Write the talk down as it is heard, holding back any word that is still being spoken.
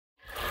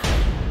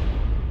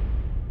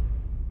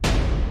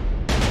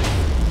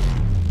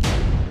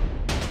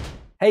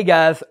Hey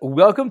guys,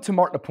 welcome to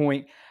Mark the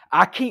Point.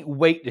 I can't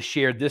wait to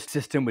share this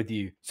system with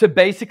you. So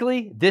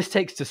basically, this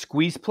takes the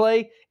squeeze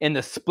play and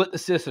the split the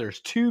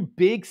sisters, two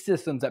big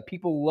systems that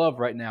people love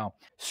right now.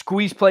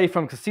 Squeeze play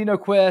from Casino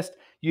Quest.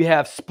 You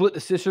have split the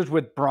sisters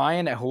with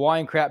Brian at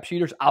Hawaiian Crap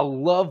Shooters. I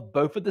love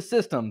both of the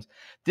systems.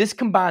 This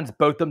combines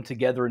both of them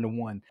together into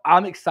one.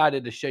 I'm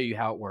excited to show you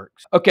how it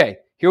works. Okay,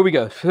 here we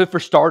go. So for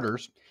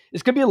starters,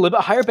 it's going to be a little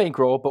bit higher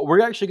bankroll, but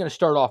we're actually going to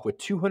start off with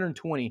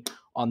 220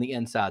 on the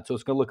inside. So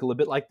it's going to look a little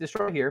bit like this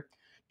right here.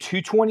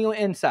 220 on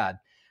the inside.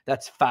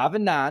 That's 5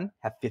 and 9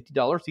 have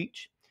 $50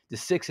 each. The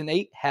 6 and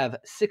 8 have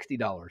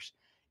 $60.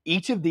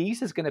 Each of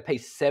these is going to pay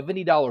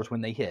 $70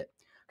 when they hit.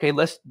 Okay,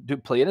 let's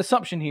play an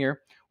assumption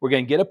here. We're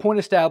going to get a point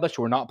established.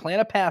 We're not playing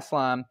a pass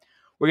line.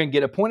 We're going to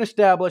get a point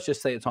established.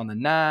 Just say it's on the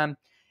 9,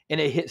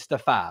 and it hits the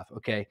 5.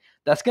 Okay,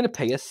 that's going to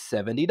pay us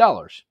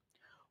 $70.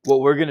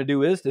 What we're going to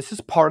do is, this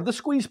is part of the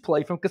squeeze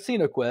play from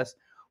Casino Quest.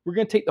 We're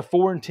going to take the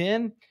 4 and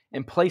 10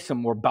 and place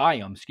them, or buy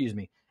them,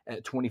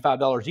 at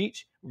 $25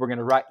 each. We're going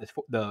to write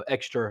the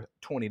extra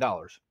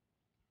 $20.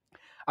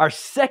 Our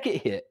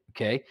second hit,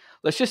 okay,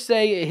 let's just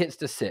say it hits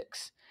the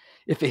 6.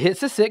 If it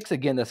hits the 6,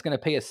 again, that's going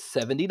to pay us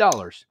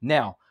 $70.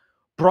 Now,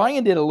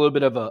 Brian did a little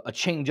bit of a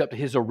change up to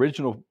his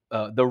original,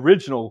 the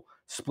original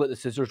split the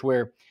scissors,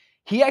 where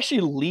he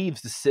actually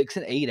leaves the 6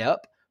 and 8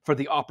 up for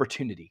the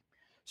opportunity.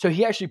 So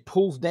he actually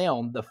pulls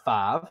down the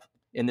 5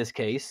 in this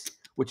case,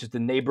 which is the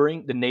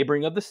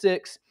neighboring of the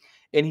 6,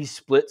 and he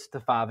splits the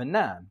 5 and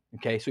 9.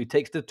 Okay, so he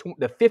takes the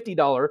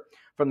 $50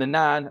 from the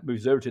 9,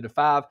 moves over to the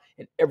 5,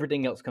 and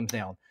everything else comes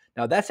down.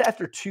 Now that's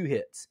after 2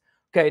 hits.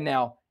 Okay,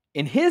 now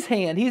in his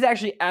hand, he's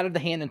actually out of the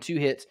hand in 2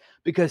 hits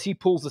because he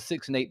pulls the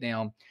 6 and 8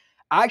 down.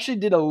 I actually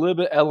did a little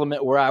bit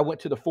element where I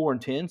went to the 4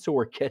 and 10, so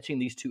we're catching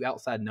these two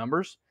outside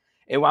numbers,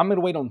 and I'm going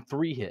to wait on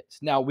 3 hits.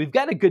 Now we've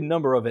got a good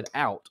number of it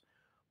out,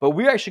 but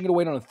we're actually going to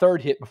wait on a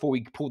 3rd hit before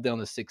we pull down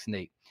the 6 and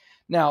 8.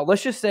 Now,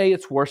 let's just say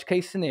it's worst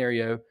case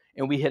scenario,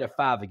 and we hit a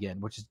 5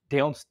 again, which is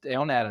down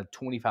at a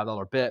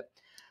 $25 bet.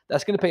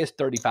 That's going to pay us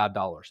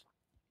 $35.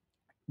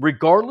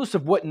 Regardless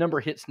of what number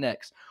hits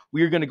next,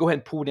 we are going to go ahead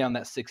and pull down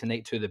that 6 and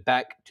 8 to the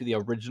back to the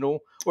original,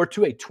 or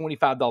to a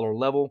 $25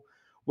 level,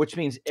 which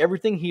means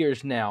everything here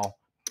is now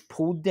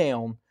pulled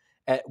down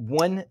at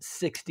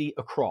 160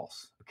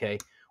 across. Okay,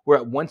 we're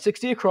at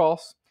 160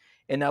 across,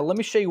 and now let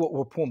me show you what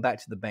we're pulling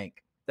back to the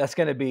bank. That's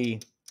going to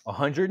be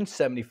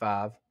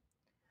 175.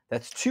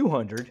 That's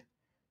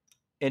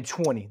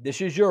 220. This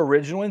is your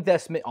original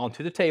investment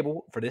onto the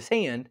table for this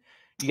hand.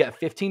 You got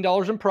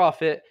 $15 in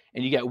profit,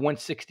 and you got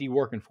 160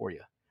 working for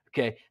you.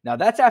 Okay, now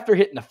that's after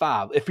hitting the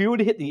 5. If we would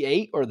have hit the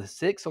 8 or the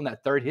 6 on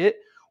that 3rd hit,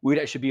 we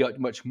would actually be up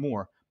much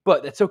more.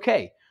 But that's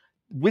okay.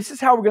 This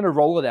is how we're going to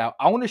roll it out.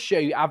 I want to show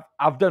you.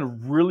 I've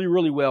done really,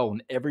 really well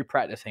in every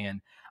practice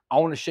hand. I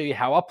want to show you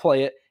how I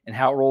play it and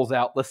how it rolls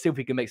out. Let's see if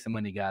we can make some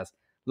money, guys.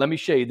 Let me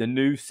show you the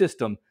new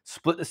system.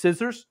 Split the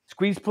scissors,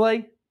 squeeze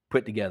play,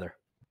 put together.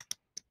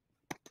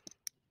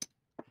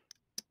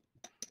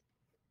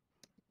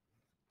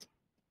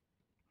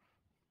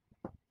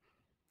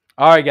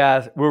 All right,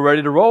 guys, we're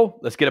ready to roll.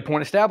 Let's get a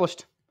point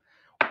established.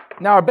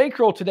 Now, our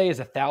bankroll today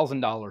is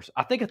 $1,000.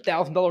 I think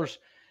 $1,000,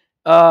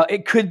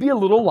 it could be a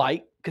little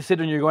light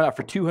considering you're going out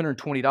for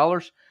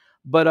 $220.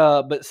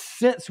 But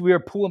since we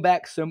are pulling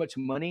back so much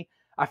money,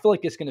 I feel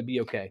like it's going to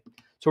be okay.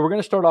 So we're going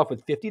to start off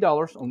with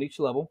 $50 on each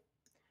level,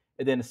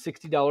 and then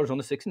 $60 on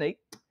the 6 and 8.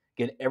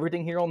 Get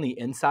everything here on the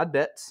inside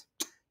bets.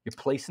 You're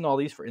placing all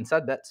these for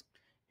inside bets.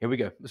 Here we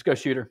go. Let's go,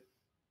 shooter.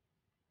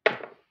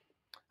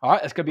 All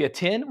right, that's going to be a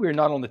 10. We're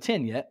not on the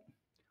 10 yet.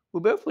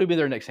 We'll hopefully be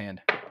there next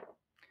hand.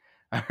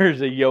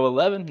 There's a yo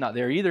 11. Not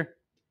there either.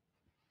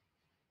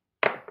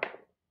 And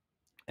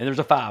there's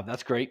a 5.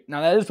 That's great.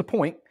 Now, that is the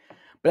point,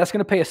 but that's going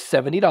to pay us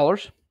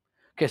 $70.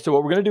 Okay, so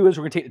what we're going to do is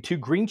we're going to take the 2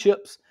 green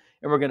chips,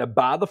 and we're going to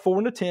buy the 4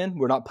 and the 10.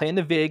 We're not playing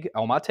the VIG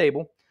on my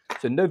table,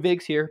 so no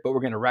VIGs here, but we're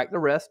going to rack the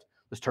rest.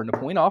 Let's turn the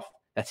point off.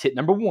 That's hit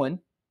number 1.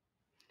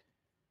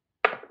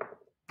 All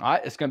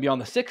right, it's going to be on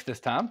the 6 this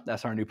time.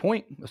 That's our new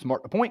point. Let's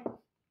mark the point.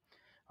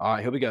 All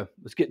right, here we go.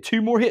 Let's get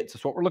 2 more hits.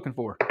 That's what we're looking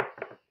for.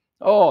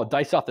 Oh,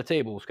 dice off the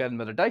table. Let's get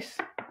another dice.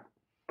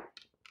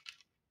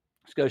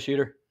 Let's go,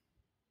 shooter.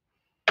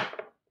 All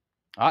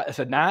right, that's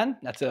a 9.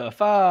 That's a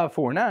 5,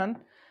 4, 9.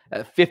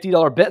 That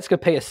 $50 bet's going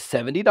to pay us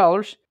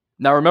 $70.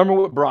 Now, remember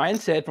what Brian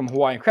said from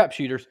Hawaiian Crap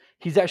Shooters.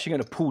 He's actually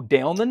going to pull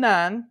down the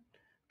 9,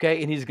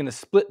 okay, and he's going to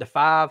split the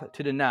 5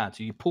 to the 9.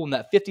 So you're pulling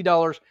that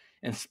 $50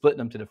 and splitting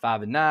them to the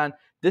 5 and 9.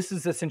 This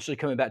is essentially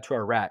coming back to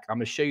our rack. I'm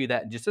going to show you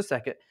that in just a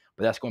second,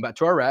 but that's going back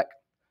to our rack.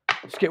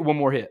 Let's get one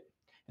more hit,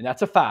 and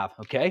that's a 5,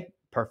 okay?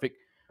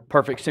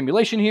 Perfect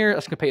simulation here.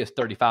 That's going to pay us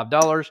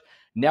 $35.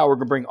 Now we're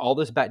going to bring all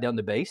this back down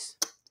to base,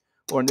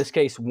 or in this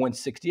case,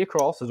 160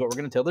 across is what we're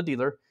going to tell the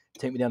dealer.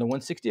 Take me down to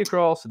 160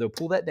 across, so they'll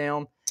pull that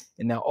down,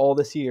 and now all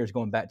this here is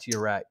going back to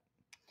your rack.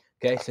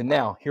 Okay, so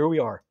now here we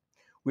are.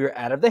 We are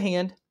out of the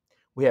hand.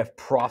 We have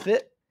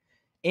profit,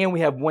 and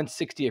we have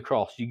 160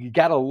 across. You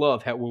got to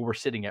love where we're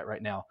sitting at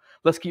right now.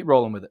 Let's keep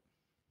rolling with it.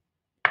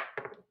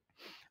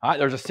 All right,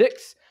 there's a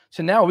 6.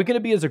 So now we're going to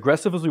be as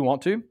aggressive as we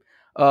want to.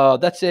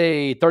 That's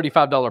a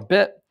 $35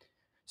 bet.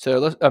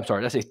 So I'm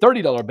sorry, that's a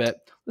 $30 bet.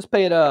 Let's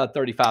pay it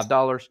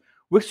 $35.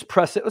 Let's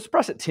press it. Let's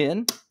press it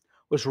 10.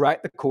 Let's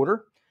rack the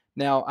quarter.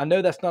 Now I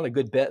know that's not a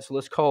good bet, so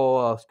let's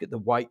let's get the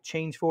white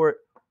change for it.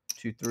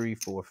 2, 3,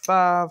 4,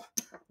 5.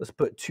 Let's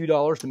put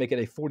 $2 to make it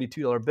a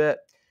 $42 bet,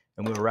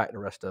 and we'll rack the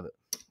rest of it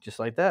just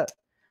like that.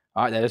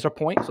 All right, that is our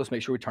point. So let's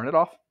make sure we turn it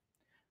off.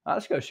 All right,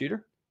 let's go,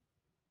 shooter.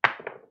 All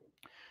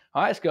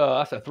right, let's go.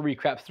 That's a 3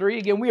 crap 3.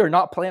 Again, we are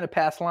not playing a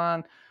pass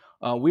line.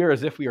 We are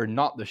as if we are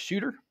not the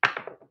shooter.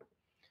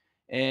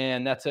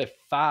 And that's a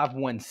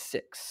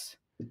 5-1-6.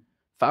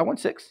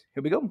 5-1-6.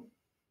 Here we go.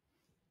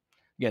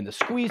 Again, the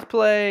squeeze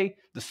play,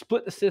 the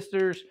split the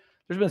sisters.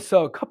 There's been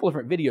a couple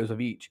different videos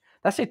of each.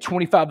 That's a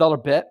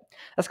 $25 bet.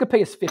 That's going to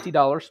pay us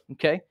 $50,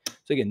 okay?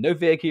 So again, no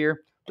vig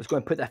here. Let's go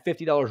ahead and put that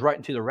 $50 right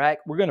into the rack.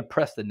 We're going to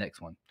press the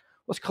next one.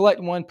 Let's collect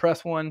one,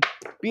 press one.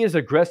 Be as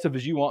aggressive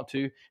as you want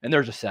to. And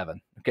there's a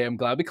 7. Okay, I'm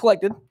glad we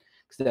collected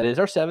because that is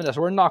our 7. That's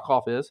where our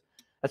knockoff is.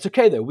 That's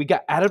okay, though. We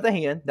got out of the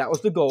hand. That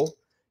was the goal,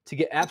 to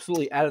get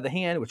absolutely out of the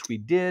hand, which we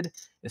did.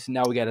 And so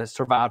now we got to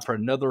survive for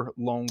another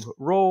long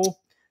roll.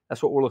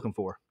 That's what we're looking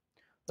for.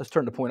 Let's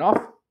turn the point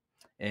off,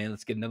 and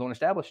let's get another one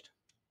established.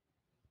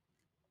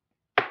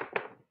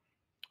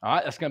 All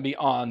right, that's going to be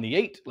on the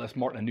 8. Let's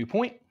mark a new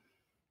point.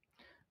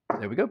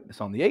 There we go. It's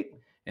on the 8,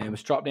 and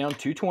let's drop down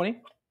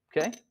 220.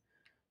 Okay,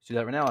 let's do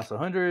that right now. That's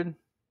 100.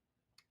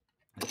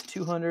 That's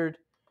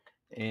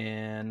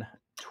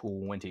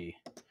 220.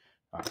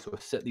 All right, so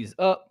let's set these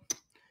up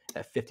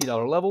at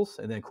 $50 levels,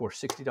 and then of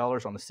course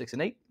 $60 on the 6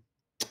 and 8.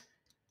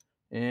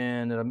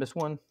 And did I miss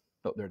one?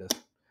 Oh, there it is.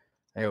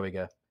 There we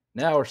go.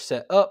 Now we're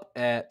set up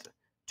at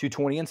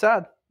 220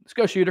 inside. Let's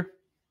go, shooter.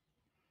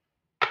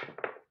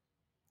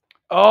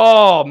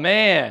 Oh,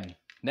 man.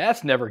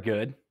 That's never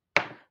good.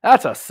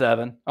 That's a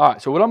 7. All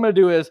right, so what I'm going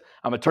to do is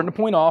I'm going to turn the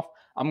point off.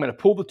 I'm going to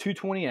pull the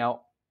 220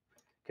 out.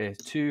 Okay,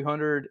 it's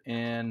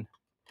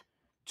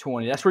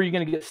 220. That's where you're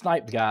going to get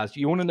sniped, guys.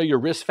 You want to know your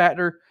risk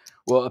factor?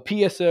 Well, a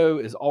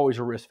PSO is always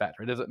a risk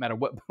factor. It doesn't matter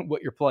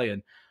what you're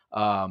playing.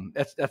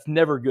 That's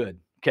never good,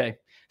 okay?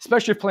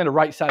 Especially if you're playing a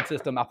right side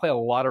system. I play a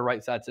lot of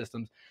right side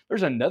systems.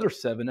 There's another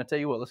 7. I tell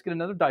you what, let's get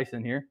another dice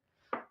in here.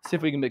 See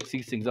if we can mix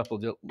these things up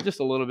just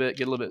a little bit.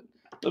 Get a little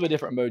bit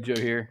different mojo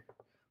here.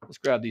 Let's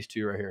grab these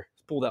 2 right here.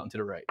 Let's pull that one to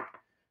the right.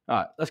 All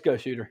right, let's go,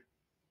 shooter.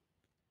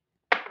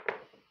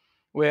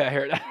 Way out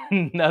here,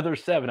 another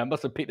 7. I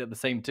must have picked up the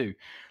same 2.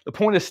 The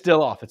point is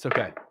still off. It's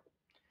okay.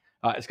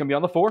 All right, it's gonna be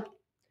on the 4.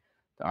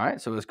 All right,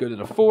 so let's go to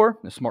the 4.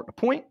 Let's mark the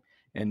point,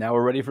 and now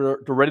we're ready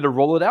to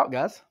roll it out,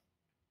 guys.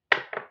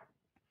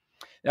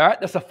 All right,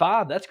 that's a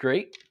 5. That's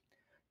great.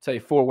 Say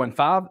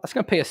 415. That's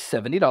going to pay us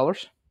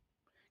 $70.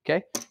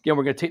 Okay. Again,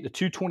 we're going to take the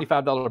 2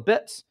 $25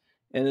 bets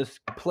and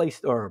just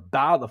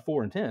buy the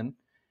 4 and 10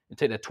 and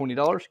take that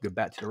 $20. Go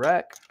back to the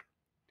rack.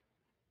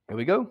 Here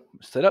we go.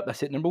 Set up. That's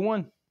hit number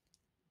 1.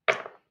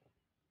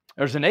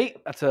 There's an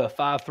 8. That's a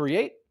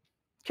 538.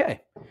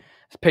 Okay.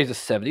 This pays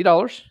us $70.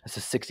 That's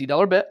a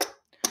 $60 bet.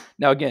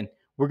 Now, again,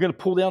 we're going to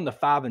pull down the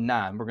 5 and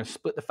 9. We're going to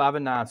split the 5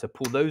 and 9. So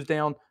pull those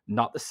down,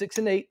 not the 6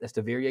 and 8. That's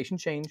the variation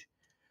change.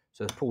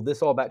 So let's pull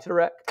this all back to the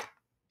rack.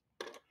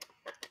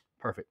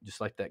 Perfect.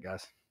 Just like that,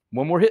 guys.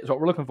 One more hit is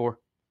what we're looking for.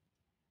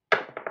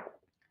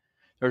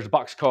 There's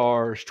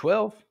boxcars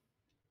 12.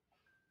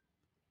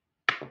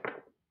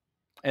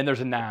 And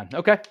there's a 9.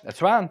 Okay, that's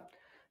fine.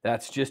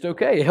 That's just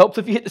okay. It helps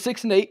if you hit the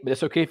 6 and 8, but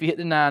it's okay if you hit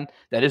the 9.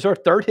 That is our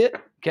 3rd hit.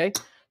 Okay,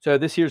 so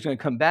this here is going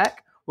to come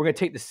back. We're going to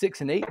take the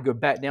 6 and 8 and go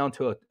back down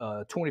to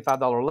a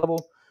 $25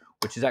 level,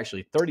 which is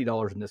actually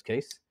 $30 in this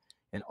case.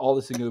 And all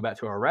this is going to go back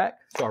to our rack.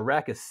 So our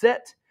rack is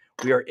set.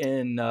 We are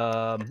in,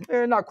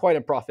 not quite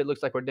in profit. It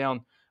looks like we're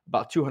down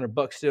about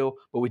 $200 still,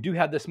 but we do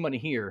have this money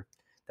here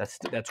that's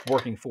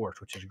working for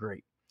us, which is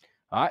great.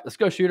 All right, let's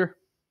go, shooter.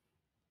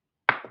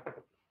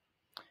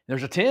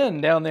 There's a 10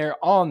 down there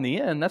on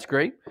the end. That's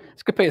great.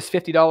 It's going to pay us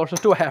 $50.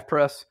 Let's do a half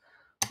press.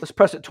 Let's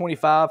press it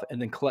 25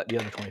 and then collect the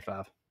other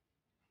 25.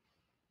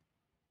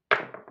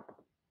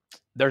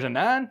 There's a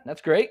 9.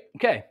 That's great.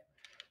 Okay.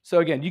 So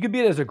again, you can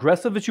be as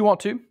aggressive as you want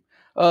to.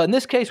 In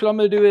this case, what I'm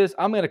going to do is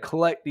I'm going to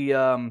collect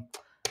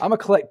I'm going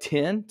to collect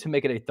 10 to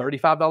make it a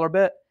 $35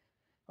 bet.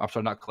 I'm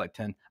sorry, not collect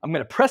 10. I'm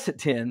going to press it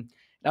 10, and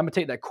I'm going to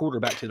take that quarter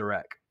back to the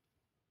rack.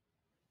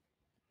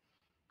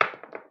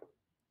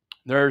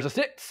 There's a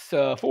 6,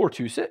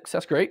 426.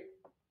 That's great.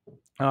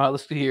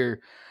 Let's see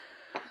here.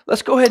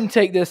 Let's go ahead and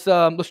take this.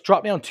 Let's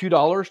drop down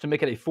 $2 to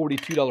make it a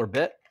 $42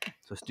 bet. So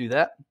let's do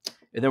that.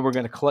 And then we're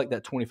going to collect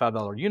that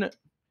 $25 unit.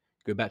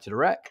 Go back to the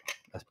rack.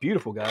 That's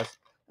beautiful, guys.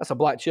 That's a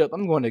black chip.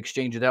 I'm going to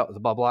exchange it out as a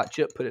black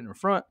chip, put it in the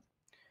front.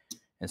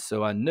 And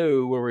so I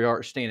know where we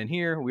are standing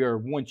here. We are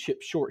 1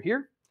 chip short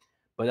here,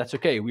 but that's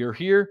okay. We are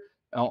here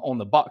on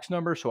the box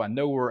number, so I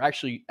know we're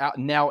actually out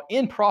now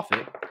in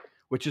profit,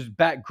 which is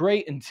back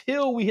great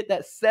until we hit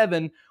that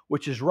 7,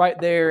 which is right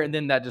there, and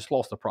then that just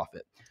lost the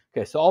profit.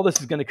 Okay, so all this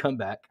is going to come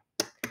back.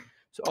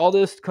 So all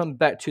this comes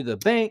back to the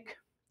bank.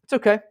 It's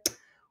okay.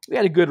 We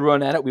had a good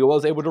run at it. We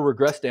was able to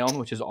regress down,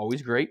 which is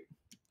always great.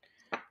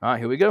 All right,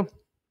 here we go.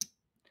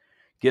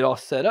 Get all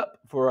set up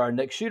for our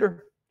next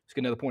shooter. Let's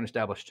get another point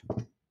established.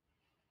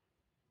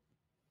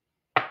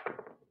 All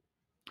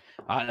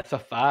right, that's a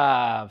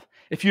 5.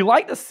 If you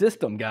like the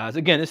system, guys,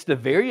 again, it's the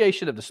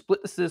variation of the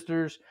Split the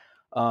Sisters,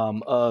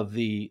 of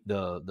the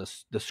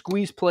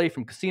squeeze play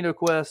from Casino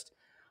Quest.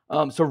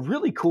 So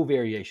really cool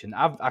variation.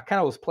 I kind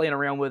of was playing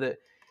around with it,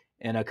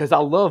 and because I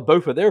love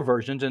both of their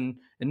versions, and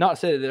not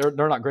say that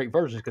they're not great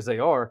versions because they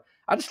are.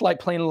 I just like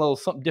playing a little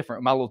something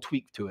different, my little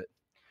tweak to it.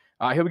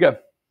 All right, here we go.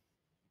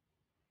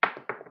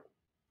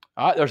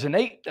 All right, there's an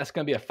 8. That's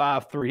going to be a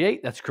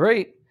 538. That's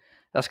great.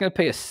 That's going to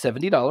pay us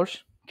 $70.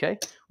 Okay,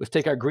 let's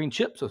take our green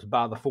chips. Let's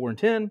buy the 4 and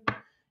 10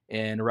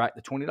 and write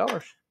the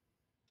 $20.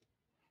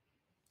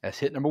 That's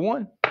hit number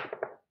 1.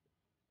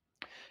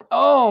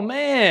 Oh,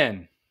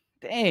 man.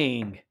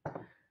 Dang.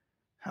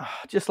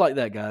 Just like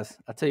that, guys.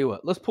 I tell you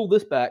what, let's pull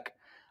this back.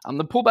 I'm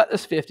going to pull back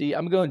this 50.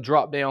 I'm going to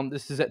drop down.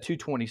 This is at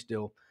 220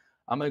 still.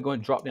 I'm going to go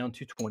and drop down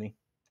 220.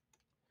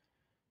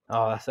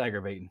 Oh, that's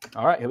aggravating.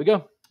 All right, here we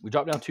go. We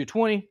drop down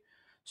 220.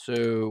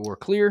 So we're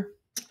clear.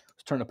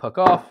 Let's turn the puck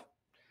off.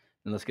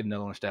 And let's get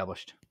another one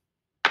established.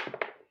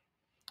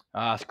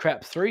 It's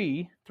craps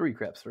 3. 3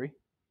 craps 3.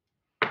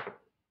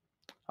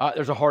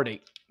 There's a hard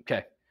 8.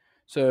 Okay.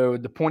 So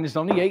the point is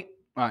on the 8.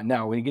 All right,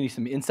 now we need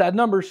some inside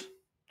numbers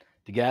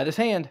to get out of his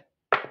hand.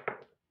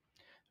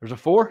 There's a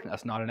 4.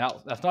 That's not an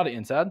out. That's not an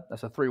inside.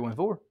 That's a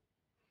 3-1-4.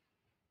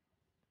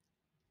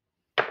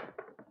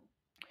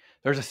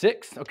 There's a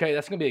 6. Okay,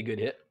 that's going to be a good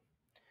hit.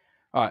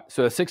 All right,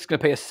 so a 6 is going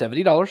to pay us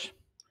 $70.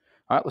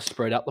 All right, let's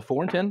spread out the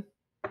 4 and 10.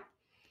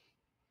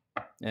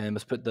 And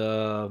let's put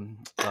the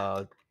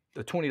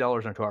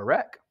 $20 into our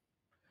rack.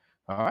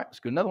 All right, let's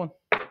do another one.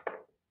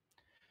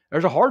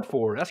 There's a hard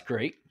 4. That's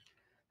great.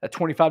 That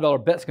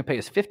 $25 bet's going to pay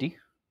us $50.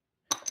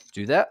 Let's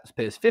do that. Let's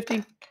pay us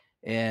 $50.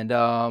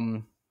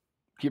 And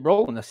keep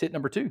rolling. That's hit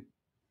number 2.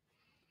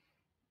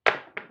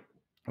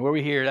 Where are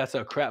we here? That's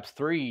a craps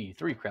 3.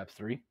 3 craps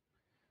 3.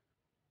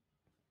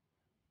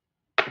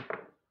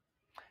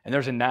 And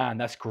there's a 9.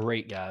 That's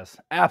great, guys.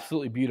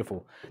 Absolutely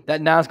beautiful.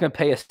 That 9 is going to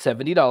pay us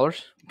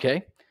 $70.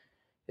 Okay.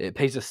 It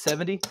pays us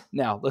 70.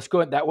 Now, let's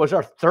go. That was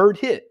our 3rd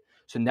hit.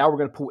 So now we're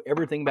going to pull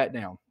everything back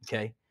down.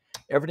 Okay.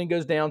 Everything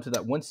goes down to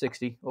that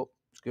 160. Oh,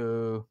 let's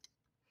go.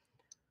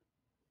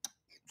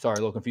 Sorry, a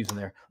little confusing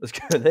there. Let's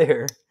go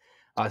there.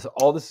 All right, so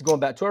all this is going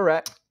back to our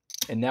rack.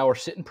 And now we're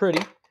sitting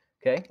pretty.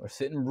 Okay. We're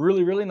sitting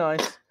really, really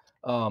nice.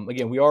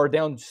 Again, we are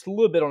down just a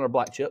little bit on our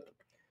black chip.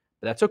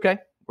 But that's okay.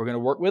 We're going to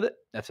work with it.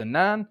 That's a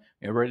 9.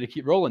 And we're ready to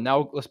keep rolling.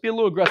 Now, let's be a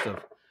little aggressive.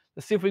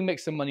 Let's see if we can make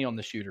some money on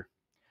the shooter.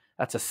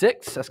 That's a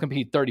 6. That's going to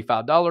be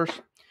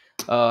 $35.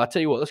 I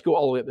tell you what, let's go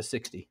all the way up to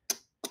 60.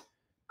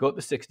 Go up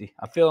to 60.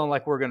 I'm feeling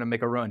like we're going to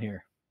make a run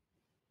here.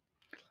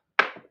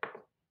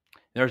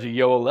 There's a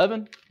yo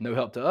 11. No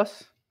help to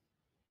us.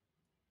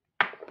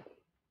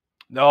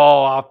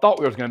 No, I thought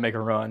we was going to make a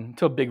run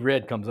until Big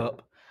Red comes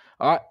up.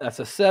 All right, that's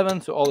a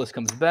 7. So all this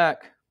comes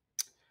back.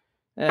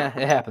 It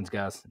happens,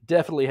 guys.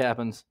 Definitely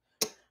happens.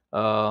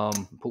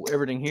 Pull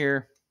everything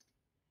here.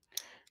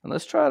 And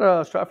let's try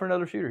for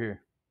another shooter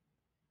here.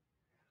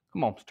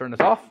 Come on, let's turn this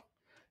off.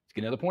 Let's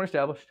get another point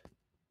established.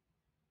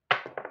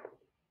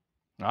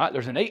 All right,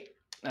 there's an 8.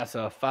 That's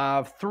a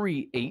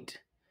 538.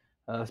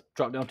 Let's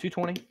drop down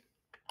 220.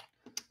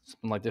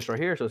 Something like this right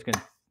here. So it's going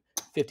to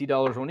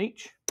 $50 on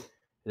each.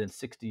 And then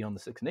 60 on the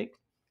 6 and 8.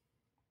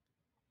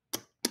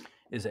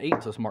 Is an 8,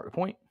 so let's mark the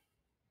point.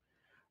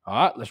 All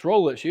right, let's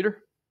roll it,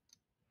 shooter.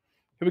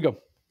 Here we go.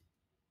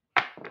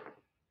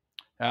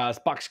 It's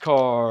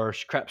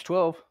boxcar craps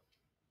 12.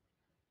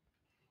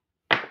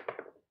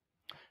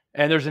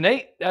 And there's an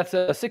 8. That's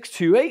a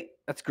 628.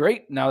 That's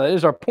great. Now, that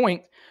is our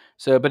point.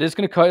 So, but it's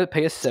going to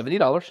pay us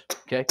 $70.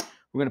 Okay.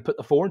 We're going to put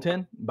the 4 and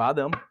 10, buy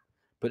them,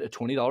 put the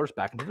 $20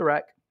 back into the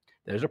rack.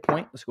 There's our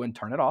point. Let's go ahead and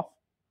turn it off.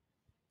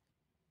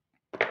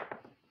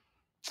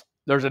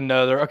 There's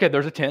another. Okay,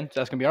 there's a 10. So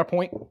that's going to be our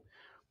point.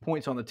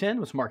 Points on the 10.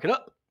 Let's mark it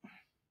up.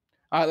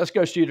 All right, let's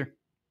go, shooter.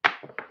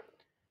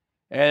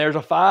 And there's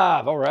a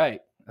 5. All right.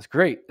 That's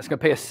great. That's going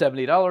to pay us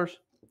 $70.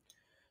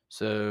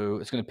 So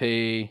it's going to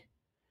pay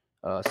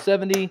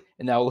 70.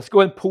 And now let's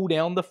go ahead and pull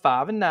down the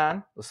 5 and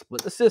 9. Let's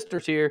split the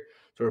sisters here.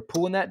 So we're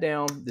pulling that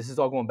down. This is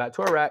all going back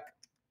to our rack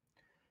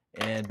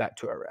and back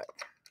to our rack.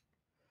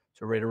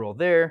 So we're ready to roll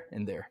there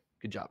and there.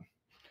 Good job.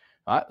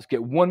 All right, let's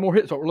get one more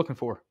hit. That's what we're looking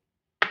for.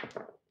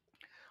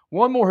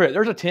 One more hit.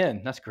 There's a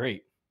 10. That's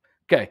great.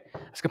 Okay,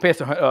 it's going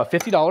to pay us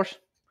 $50.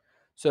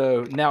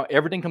 So now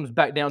everything comes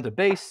back down to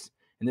base.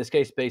 In this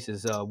case, base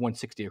is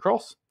 160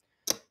 across.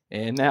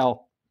 And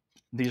now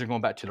these are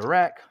going back to the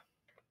rack.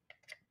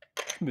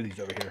 Move these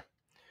over here.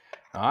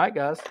 All right,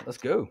 guys, let's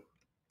go.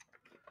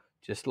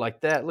 Just like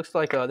that. Looks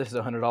like this is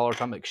 $100. I'm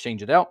going to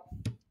exchange it out.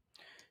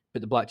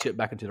 Put the black chip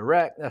back into the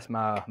rack. That's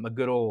my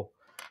good old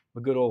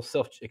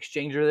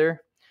self-exchanger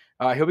there.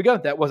 All right, here we go.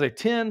 That was a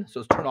 10. So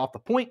let's turn off the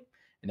point.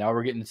 And now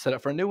we're getting set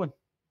up for a new one.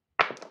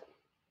 All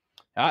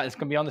right, it's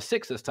going to be on the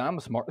 6 this time.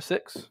 Let's mark the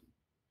 6.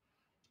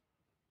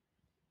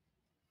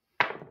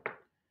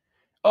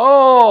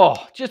 Oh,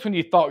 just when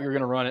you thought you were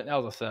going to run it, that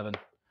was a 7.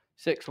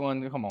 6,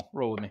 1. Come on,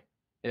 roll with me.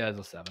 Yeah, it's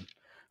a 7.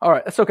 All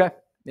right, that's okay.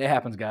 It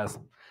happens, guys.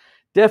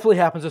 Definitely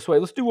happens this way.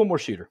 Let's do one more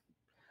shooter.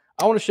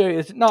 I want to show you,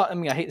 it's not, I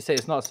mean, I hate to say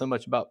it's not so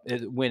much about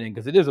winning,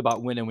 because it is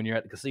about winning when you're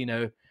at the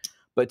casino.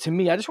 But to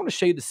me, I just want to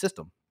show you the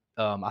system.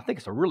 I think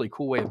it's a really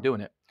cool way of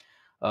doing it.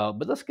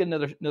 But let's get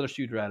another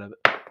shooter out of it.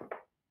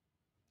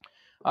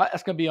 All right,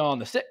 that's going to be on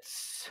the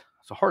 6.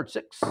 It's a hard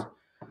 6.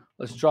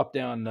 Let's drop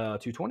down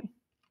 220.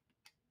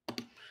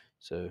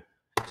 So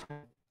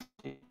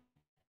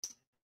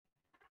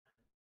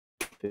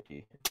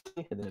 50,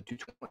 and then a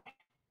 220.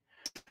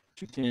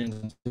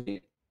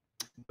 210,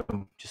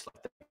 boom, just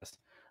like that.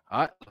 All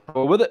right,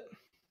 roll with it.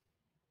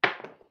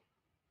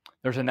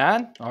 There's a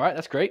 9. All right,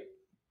 that's great.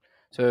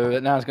 So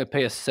that 9 is going to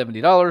pay us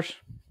 $70.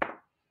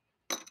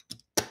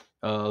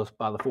 Let's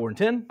buy the 4 and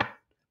 10.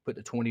 Put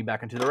the 20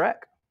 back into the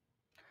rack.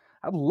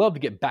 I'd love to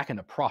get back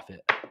into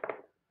profit.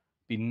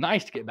 Be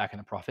nice to get back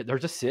into profit.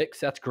 There's a 6.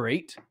 That's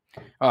great.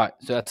 All right,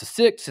 so that's a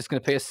 6. It's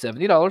going to pay us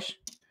 $70.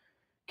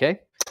 Okay.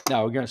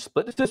 Now we're going to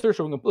split the sisters.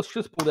 So let's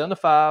just pull down the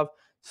 5.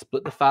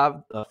 Split the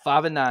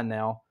 5 and 9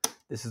 now.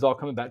 This is all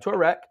coming back to our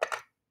rack.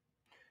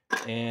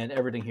 And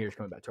everything here is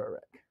coming back to our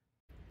rack.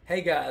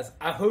 Hey guys,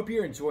 I hope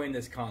you're enjoying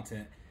this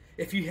content.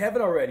 If you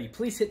haven't already,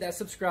 please hit that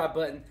subscribe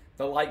button,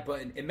 the like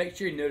button, and make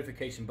sure your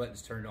notification button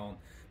is turned on.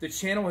 The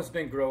channel has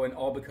been growing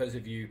all because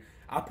of you.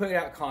 I put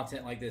out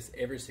content like this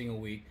every single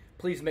week.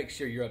 Please make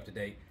sure you're up to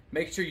date.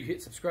 Make sure you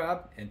hit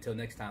subscribe. Until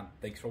next time,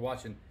 thanks for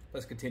watching.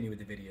 Let's continue with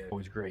the video.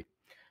 Always great.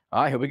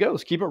 All right, here we go.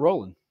 Let's keep it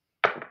rolling.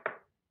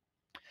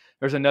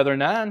 There's another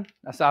 9.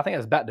 I think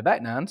that's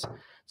back-to-back 9s. It's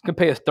going to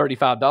pay us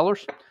 $35. I'll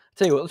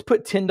tell you what, let's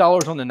put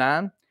 $10 on the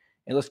 9,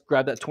 and let's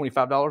grab that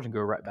 $25 and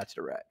go right back to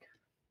the rack.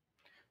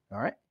 All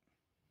right.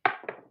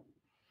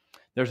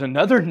 There's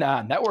another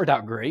 9. That worked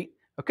out great.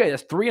 Okay,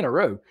 that's 3 in a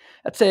row.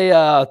 That's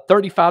a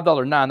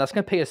 $35 9. That's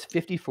going to pay us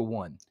 50 for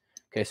 1.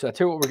 Okay, so I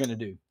tell you what we're going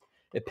to do.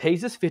 It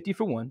pays us 50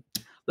 for 1.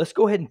 Let's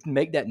go ahead and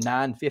make that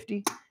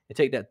 950 and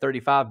take that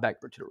 35 back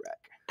to the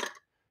rack.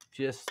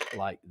 Just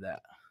like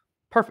that.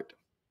 Perfect.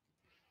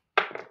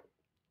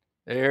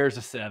 There's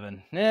a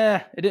 7.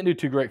 It didn't do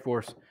too great for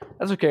us.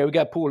 That's okay. We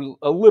got to pull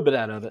a little bit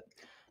out of it.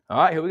 All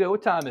right, here we go.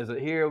 What time is it?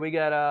 Here we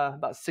got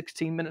about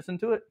 16 minutes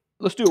into it.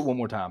 Let's do it one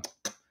more time.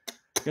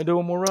 Gonna do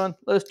one more run?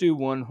 Let's do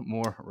one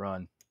more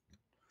run.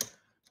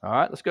 All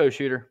right, let's go,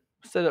 shooter.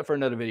 Set up for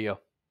another video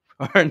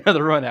or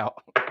another run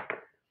out.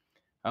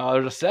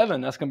 There's a 7.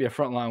 That's gonna be a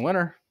frontline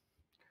winner.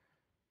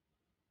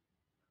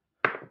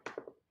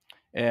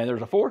 And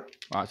there's a 4.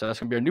 All right, so that's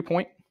gonna be our new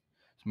point.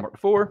 Let's mark the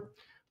 4.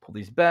 Pull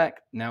these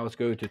back. Now let's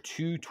go to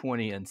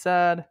 220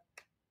 inside.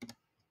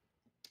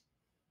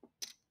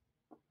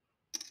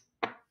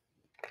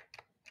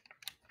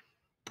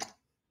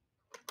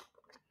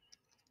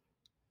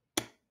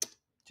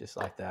 Just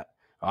like that.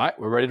 All right,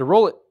 we're ready to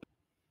roll it.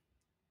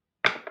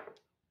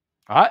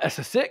 All right, that's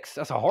a 6.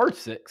 That's a hard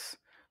 6.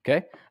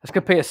 Okay, that's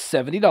gonna pay us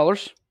 $70.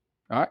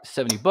 All right,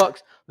 $70.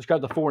 Let's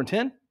grab the 4 and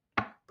 10.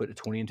 Put the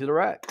 20 into the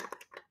rack.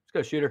 Let's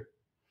go, shooter.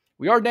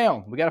 We are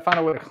down. We got to find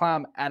a way to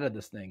climb out of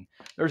this thing.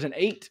 There's an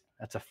 8.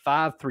 That's a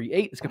 5, 3,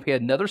 8. It's gonna pay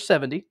another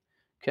 70.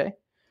 Okay,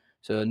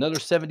 so another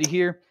 70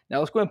 here. Now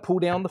let's go ahead and pull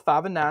down the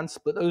 5 and 9,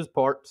 split those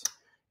parts,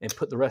 and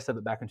put the rest of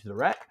it back into the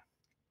rack.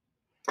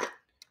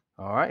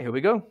 All right, here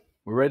we go.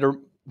 We're ready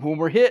to one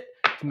more hit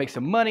to make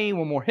some money.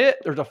 One more hit.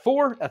 There's a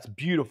 4. That's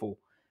beautiful.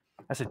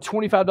 That's a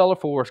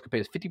 $25 4. It's going to pay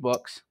us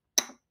 $50.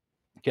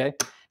 Okay.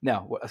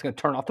 Now, that's going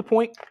to turn off the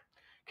point.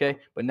 Okay.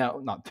 But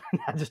now, not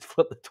just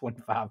flip the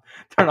 25.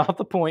 Turn off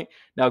the point.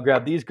 Now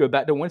grab these. Go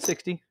back to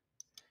 160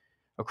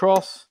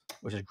 across,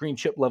 which is green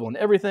chip level and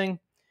everything.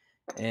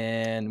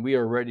 And we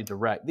are ready to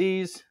rack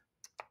these.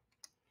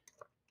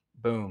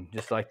 Boom.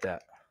 Just like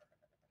that.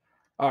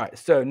 All right.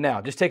 So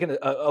now, just taking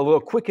a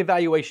little quick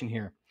evaluation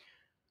here.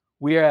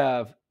 We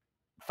have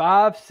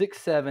 5,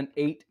 6, 7,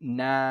 8,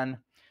 9.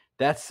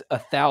 That's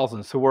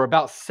 1,000. So we're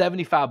about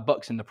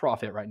 $75 in the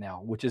profit right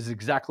now, which is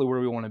exactly where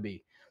we want to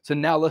be. So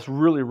now let's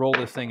really roll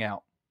this thing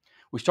out.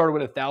 We started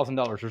with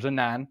 $1,000. There's a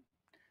 9.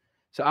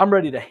 So I'm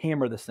ready to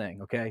hammer this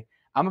thing, okay?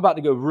 I'm about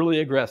to go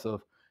really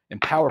aggressive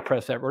and power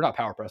press, or not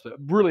power press, but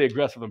really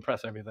aggressive and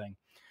press everything.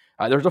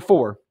 All right, there's a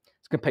 4.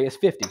 It's going to pay us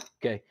 50,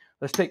 okay?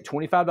 Let's take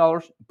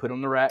 $25, put it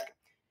on the rack,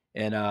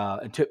 and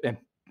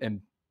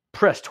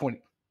press 20.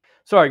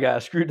 Sorry,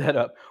 guys, screwed that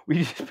up.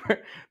 We just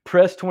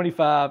press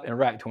 25 and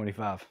rack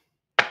 25.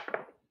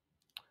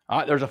 All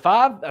right, there's a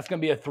 5. That's going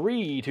to be a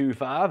 3, 2,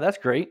 5. That's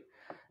great.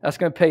 That's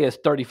going to pay us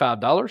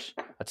 $35.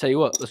 I tell you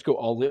what, let's go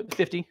all the way up to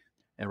 50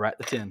 and rack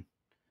the 10.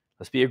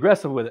 Let's be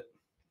aggressive with it.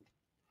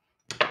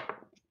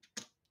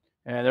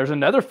 And there's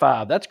another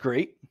 5. That's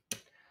great.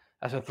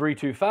 That's a 3,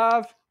 2,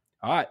 5.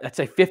 All right, that's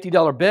a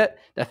 $50 bet.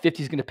 That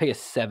 50 is going to pay us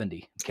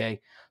 70.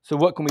 Okay, so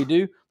what can we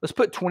do? Let's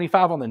put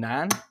 25 on the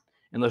 9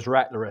 and let's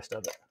rack the rest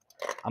of it.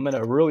 I'm going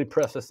to really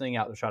press this thing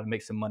out to try to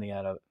make some money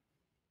out of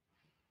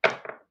it.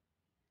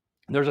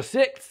 There's a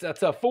 6.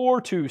 That's a 4,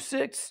 2,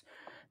 6.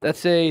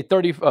 That's a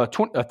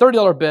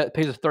 $30 bet.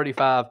 Pays us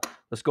 35.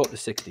 Let's go up to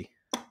 60.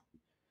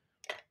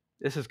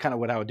 This is kind of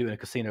what I would do in a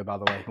casino, by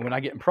the way. When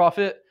I get in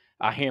profit,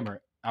 I hammer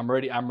it. I'm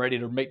ready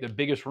to make the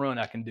biggest run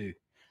I can do.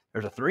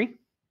 There's a 3.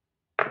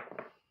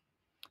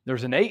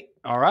 There's an 8.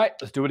 All right,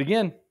 let's do it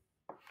again.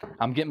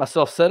 I'm getting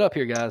myself set up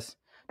here, guys.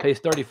 Pays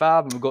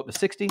 35. I'm going to go up to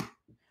 60.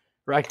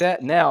 Like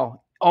that.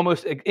 Now,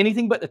 almost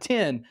anything but the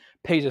 10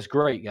 pays us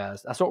great,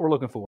 guys. That's what we're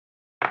looking for.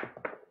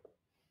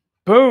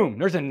 Boom.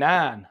 There's a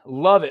 9.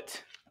 Love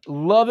it.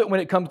 Love it when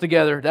it comes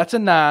together. That's a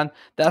 9.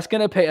 That's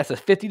going to pay. That's a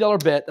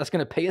 $50 bet. That's going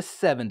to pay us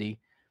 70.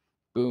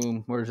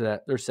 Boom. Where's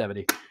that? There's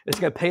 70. It's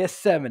going to pay us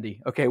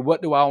 70. Okay,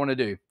 what do I want to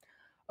do?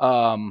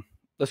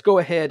 Let's go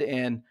ahead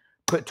and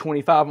put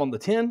 25 on the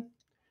 10.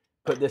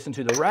 Put this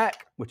into the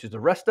rack, which is the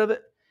rest of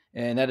it.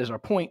 And that is our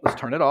point. Let's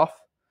turn it off.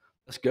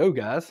 Let's go,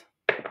 guys.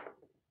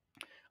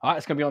 All right,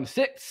 it's going to be on the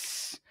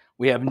 6.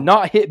 We have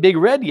not hit big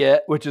red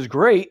yet, which is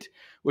great,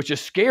 which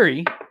is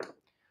scary.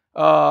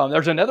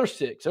 There's another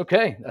 6.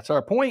 Okay, that's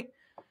our point.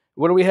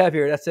 What do we have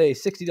here? That's a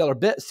 $60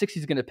 bet. 60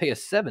 is going to pay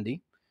us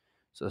 70.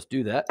 So let's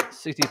do that.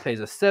 60 pays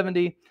us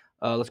 70.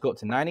 Let's go up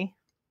to 90.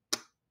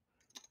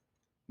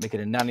 Make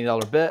it a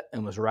 $90 bet,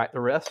 and let's rack the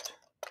rest.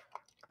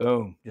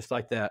 Boom, just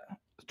like that.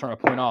 Let's turn our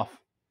point off.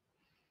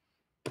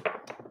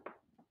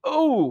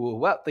 Oh,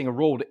 that thing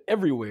rolled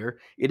everywhere.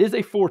 It is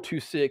a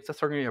 4-2-6.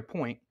 That's our going to be a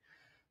point.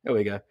 There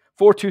we go.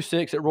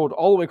 4-2-6. It rolled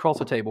all the way across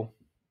the table.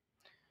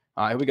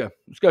 All right, here we go.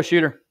 Let's go,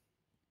 shooter.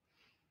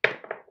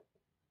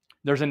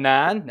 There's a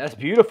 9. That's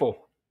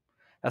beautiful.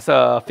 That's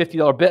a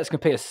 $50 bet. It's going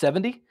to pay us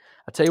 70.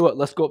 I tell you what,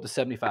 let's go up to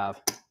 75.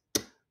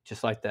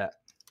 Just like that.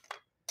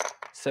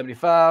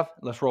 75.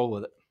 Let's roll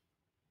with it.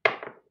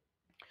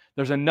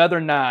 There's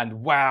another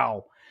 9.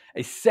 Wow.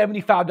 A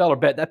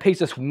 $75 bet. That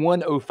pays us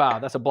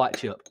 105. That's a black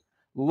chip.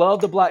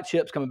 Love the black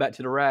chips coming back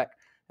to the rack.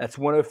 That's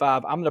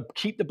 105. I'm going to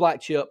keep the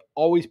black chip.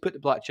 Always put the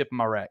black chip in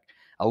my rack.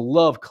 I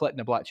love collecting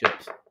the black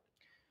chips.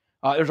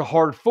 There's a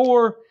hard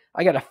 4.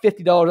 I got a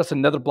 $50. That's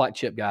another black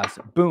chip, guys.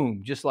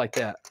 Boom, just like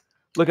that.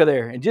 Look at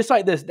there. And just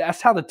like this,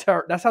 that's how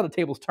the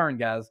tables turn,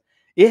 guys.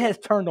 It has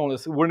turned on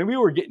us. When we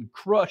were getting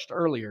crushed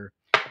earlier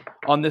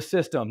on this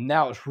system,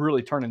 now it's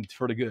really turning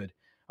for the good.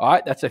 All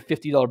right, that's a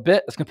 $50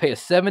 bet. That's going to pay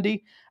us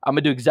 70. I'm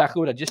going to do exactly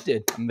what I just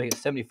did. I'm going to make it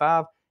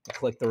 75 and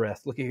collect the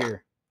rest. Look at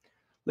here.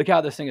 Look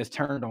how this thing has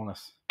turned on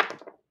us.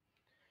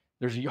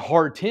 There's a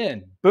hard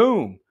 10.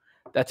 Boom.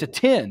 That's a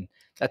 10.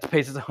 That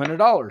pays us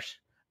 $100.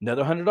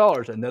 Another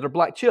 $100. Another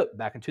black chip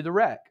back into the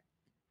rack.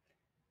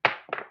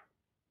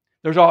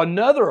 There's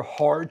another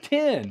hard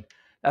 10.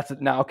 That's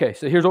it. Now, okay,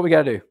 so here's what we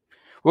got to do.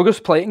 We'll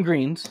just play it in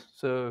greens.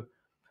 So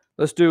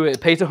let's do it.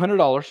 It pays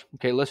 $100.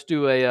 Okay, let's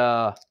do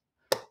a,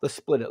 let's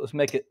split it. Let's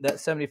make it that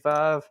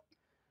 75.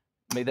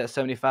 Make that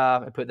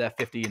 75 and put that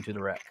 50 into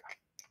the rack.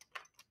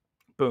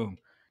 Boom.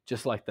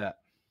 Just like that.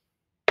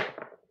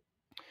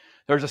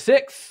 There's a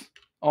 6.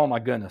 Oh, my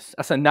goodness.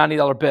 That's a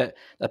 $90 bet.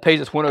 That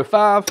pays us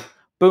 105.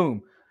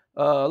 Boom.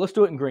 Let's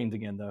do it in greens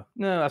again, though.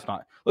 No, that's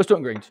not. Let's do it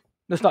in greens.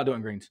 Let's not do it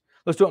in greens.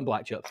 Let's do it in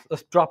black chips.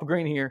 Let's drop a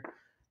green here.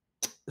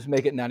 Let's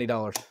make it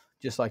 $90.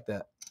 Just like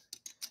that.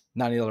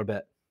 $90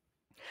 bet.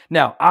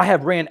 Now, I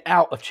have ran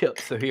out of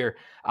chips. So here,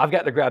 I've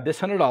got to grab this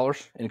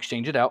 $100 and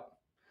exchange it out.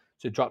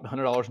 So drop the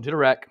 $100 into the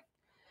rack.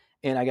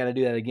 And I got to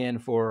do that again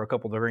for a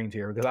couple of the greens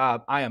here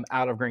because I am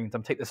out of greens. I'm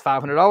going to take this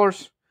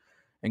 $500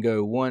 and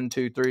go 1,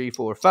 2, 3,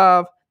 4,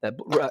 5. That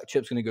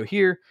chip's going to go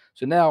here.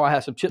 So now I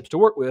have some chips to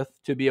work with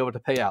to be able to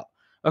pay out.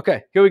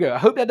 Okay, here we go. I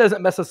hope that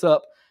doesn't mess us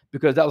up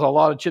because that was a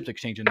lot of chips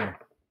exchanging there.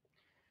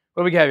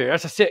 What do we have here?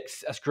 That's a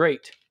 6. That's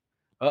great.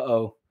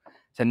 Uh-oh.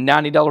 It's a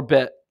 $90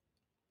 bet.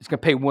 It's going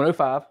to pay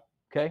 105.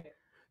 Okay,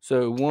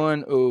 so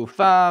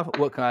 105.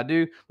 What can I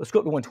do? Let's go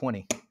up to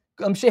 120.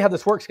 Let me show you how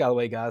this works, by the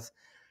way, guys.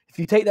 If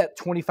you take that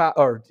 25,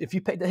 or if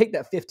you take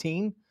that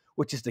 15,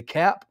 which is the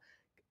cap,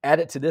 add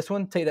it to this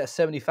one, take that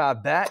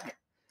 75 back,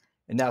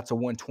 and now it's a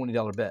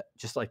 $120 bet,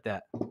 just like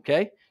that.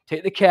 Okay,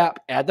 take the cap,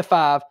 add the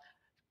 5,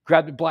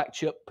 grab the black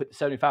chip, put the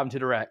 75 into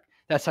the rack.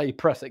 That's how you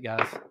press it,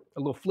 guys. A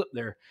little flip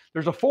there.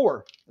 There's a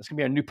 4. That's going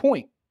to be a new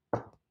point.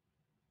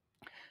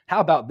 How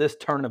about this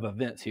turn of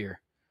events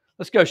here?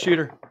 Let's go,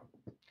 shooter.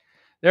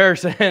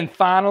 And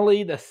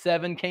finally, the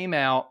 7 came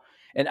out.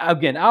 And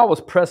again, I was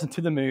pressing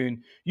to the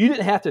moon. You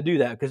didn't have to do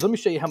that because let me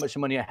show you how much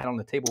money I had on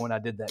the table when I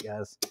did that,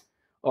 guys.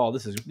 Oh,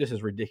 this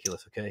is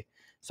ridiculous, okay?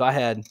 So I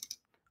had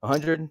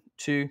 100,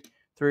 2,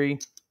 3,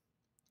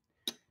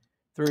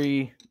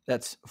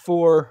 that's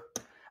 4.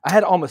 I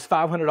had almost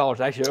 $500,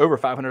 actually over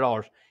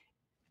 $500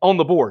 on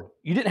the board.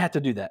 You didn't have to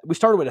do that. We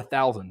started with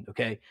 1,000,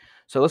 okay?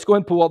 So let's go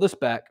ahead and pull all this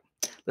back.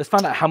 Let's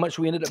find out how much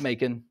we ended up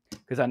making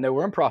because I know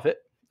we're in profit.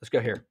 Let's go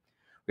here.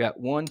 We got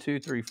 1, 2,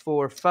 3,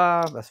 4,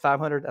 5. That's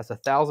 500. That's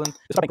 1,000. That's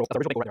a original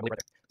bankroll right there.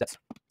 That's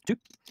 2.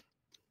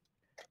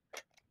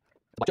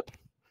 Watch it.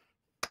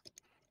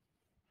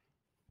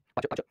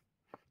 Watch it. Watch it.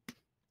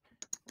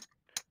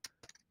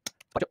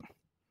 Watch it.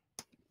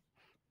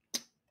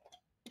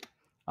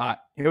 All right,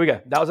 here we go.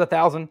 That was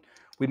 1,000.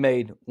 We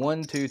made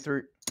 1, 2,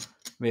 3.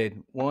 We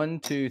made 1,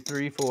 2,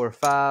 3, 4,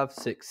 5,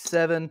 6,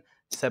 7.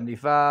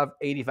 75,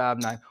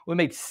 85, 9. We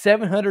made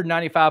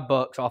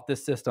 $795 off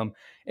this system.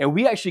 And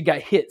we actually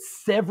got hit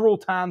several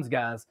times,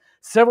 guys.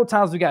 Several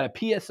times we got a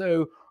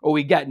PSO or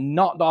we got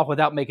knocked off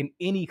without making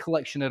any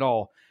collection at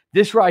all.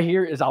 This right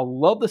here is, I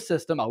love the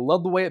system. I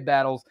love the way it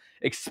battles,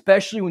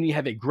 especially when you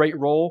have a great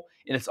roll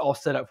and it's all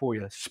set up for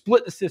you.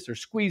 Split the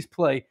Sisters, squeeze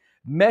play,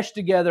 mesh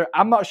together.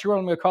 I'm not sure what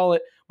I'm going to call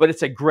it, but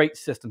it's a great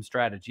system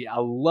strategy. I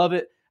love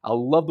it. I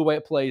love the way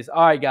it plays.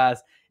 All right,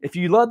 guys. If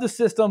you love the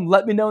system,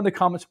 let me know in the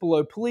comments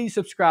below. Please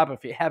subscribe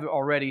if you haven't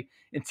already.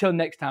 Until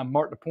next time,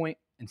 mark the point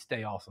and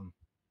stay awesome.